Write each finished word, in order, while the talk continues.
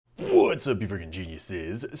What's up, you freaking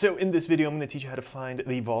geniuses? So in this video, I'm going to teach you how to find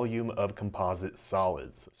the volume of composite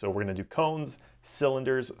solids. So we're going to do cones,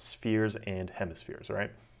 cylinders, spheres, and hemispheres, all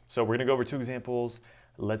right? So we're going to go over two examples.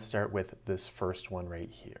 Let's start with this first one right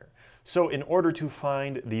here. So in order to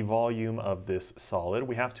find the volume of this solid,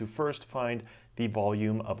 we have to first find the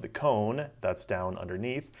volume of the cone that's down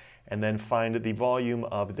underneath, and then find the volume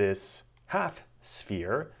of this half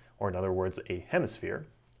sphere, or in other words, a hemisphere,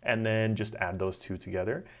 and then just add those two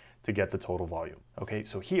together to get the total volume. Okay,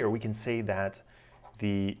 so here we can say that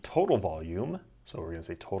the total volume, so we're going to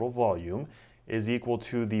say total volume, is equal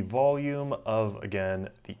to the volume of, again,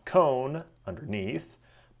 the cone underneath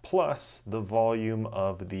plus the volume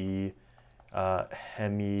of the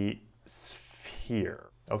hemisphere.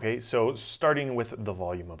 Okay, so starting with the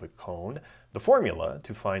volume of a cone, the formula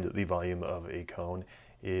to find the volume of a cone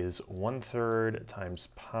is 1/3 times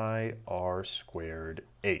pi r squared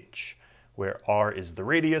h, where r is the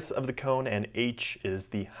radius of the cone and h is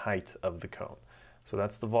the height of the cone. So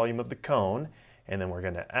that's the volume of the cone, and then we're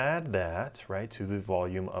going to add that, right, to the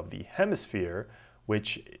volume of the hemisphere,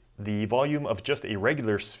 which the volume of just a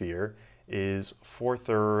regular sphere is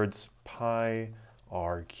 4/3 pi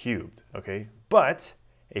r cubed, okay? But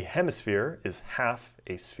a hemisphere is half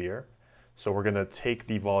a sphere, so we're going to take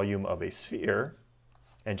the volume of a sphere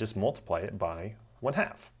and just multiply it by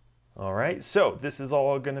 1/2. All right, so this is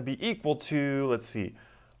all going to be equal to, let's see,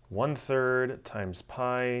 1/3 times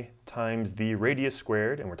pi times the radius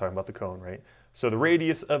squared, and we're talking about the cone, right? So the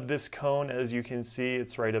radius of this cone, as you can see,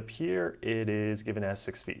 it's right up here. It is given as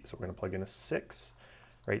 6 feet. So we're going to plug in a 6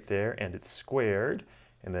 right there, and it's squared.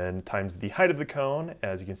 And then times the height of the cone.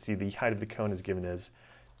 As you can see, the height of the cone is given as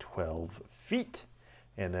 12 feet.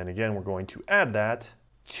 And then again, we're going to add that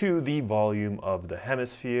to the volume of the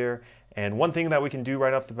hemisphere. And one thing that we can do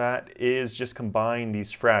right off the bat is just combine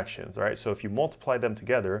these fractions, all right? So if you multiply them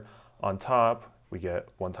together, on top we get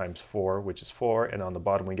 1 times 4, which is 4, and on the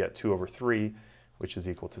bottom we get 2/3, which is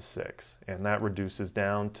equal to 6. And that reduces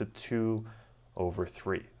down to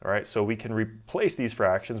 2/3, all right? So we can replace these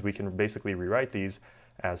fractions, we can basically rewrite these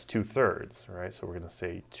as 2/3, all right? So we're gonna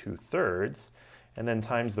say 2/3, and then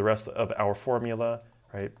times the rest of our formula,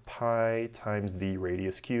 right? Pi times the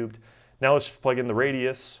radius cubed. Now let's plug in the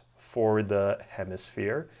radius for the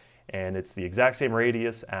hemisphere, and it's the exact same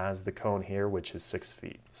radius as the cone here, which is 6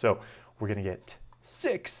 feet. So we're going to get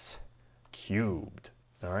 6 cubed.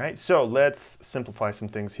 All right, so let's simplify some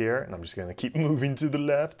things here, and I'm just going to keep moving to the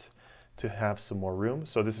left to have some more room.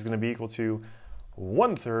 So this is going to be equal to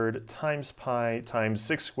 1/3 times pi times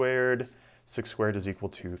 6 squared. 6 squared is equal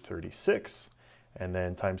to 36, and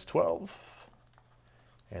then times 12.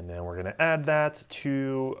 And then we're going to add that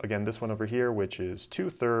to, again, this one over here, which is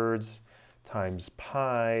 2/3 times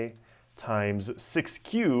pi times 6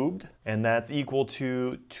 cubed, and that's equal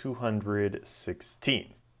to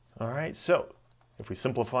 216. All right, so if we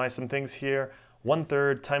simplify some things here,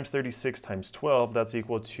 1/3 times 36 times 12, that's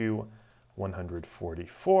equal to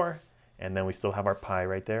 144. And then we still have our pi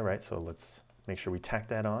right there, right? So let's make sure we tack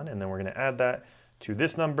that on, and then we're going to add that to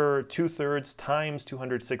this number, 2/3 times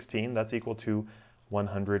 216, that's equal to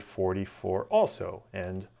 144 also.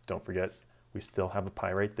 And don't forget, we still have a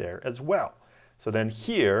pi right there as well. So then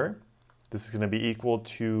here, this is going to be equal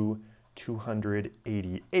to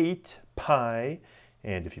 288 pi.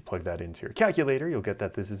 And if you plug that into your calculator, you'll get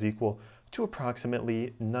that this is equal to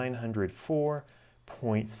approximately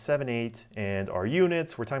 904.78. And our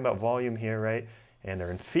units, we're talking about volume here, right? And they're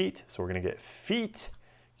in feet. So we're going to get feet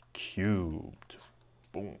cubed.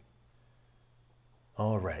 Boom.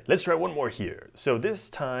 All right, let's try one more here. So this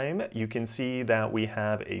time you can see that we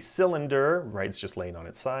have a cylinder, right? It's just laying on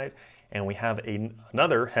its side. And we have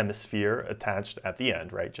another hemisphere attached at the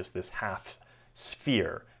end, right? Just this half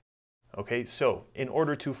sphere. Okay, so in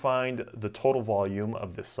order to find the total volume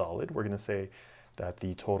of this solid, we're going to say that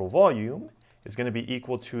the total volume is going to be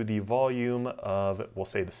equal to the volume of, we'll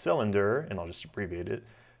say the cylinder, and I'll just abbreviate it,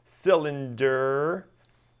 cylinder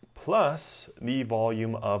plus the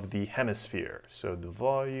volume of the hemisphere. So the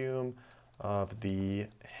volume of the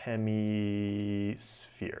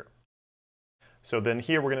hemisphere. So then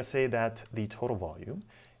here we're going to say that the total volume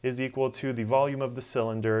is equal to the volume of the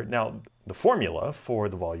cylinder. Now, the formula for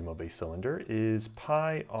the volume of a cylinder is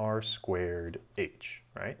pi r squared h,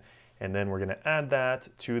 right? And then we're going to add that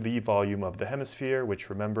to the volume of the hemisphere, which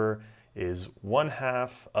remember is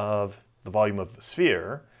 1/2 of the volume of the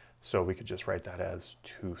sphere. So we could just write that as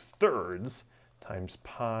 2/3 times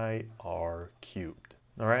pi r cubed.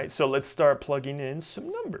 All right, so let's start plugging in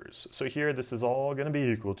some numbers. So here, this is all going to be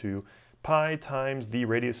equal to pi times the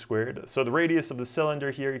radius squared. So the radius of the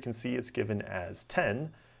cylinder here, you can see it's given as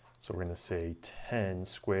 10. So we're going to say 10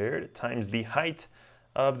 squared times the height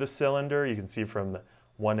of the cylinder. You can see from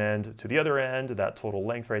one end to the other end, that total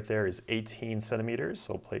length right there is 18 centimeters.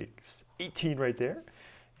 So place 18 right there.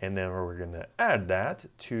 And then we're going to add that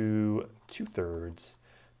to 2/3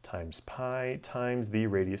 times pi times the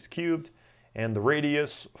radius cubed. And the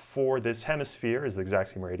radius for this hemisphere is the exact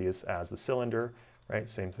same radius as the cylinder, right?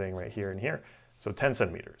 Same thing right here and here. So 10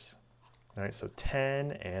 centimeters. All right, so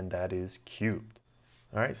 10, and that is cubed.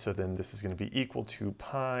 All right, so then this is going to be equal to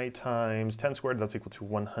pi times 10 squared. That's equal to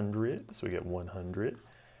 100. So we get 100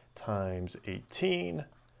 times 18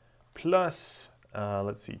 plus,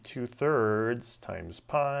 let's see, 2/3 times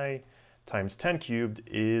pi times 10 cubed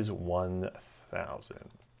is 1,000.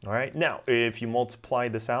 All right, now if you multiply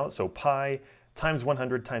this out, so pi times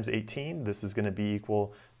 100 times 18, this is going to be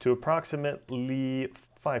equal to approximately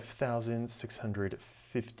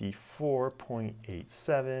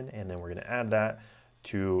 5,654.87, and then we're going to add that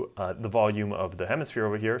to the volume of the hemisphere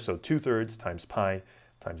over here, so 2/3 times pi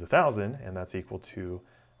times 1,000, and that's equal to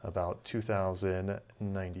about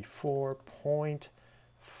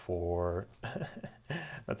 2,094.4.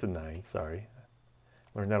 That's a 9, sorry.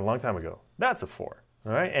 Learned that a long time ago. That's a 4.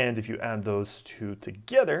 All right, and if you add those two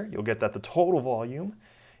together, you'll get that the total volume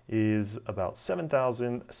is about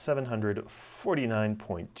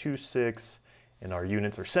 7,749.26, and our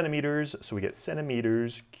units are centimeters, so we get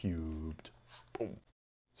centimeters cubed. Boom.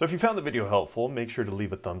 So if you found the video helpful, make sure to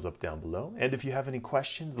leave a thumbs up down below, and if you have any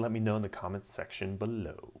questions, let me know in the comments section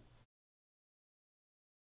below.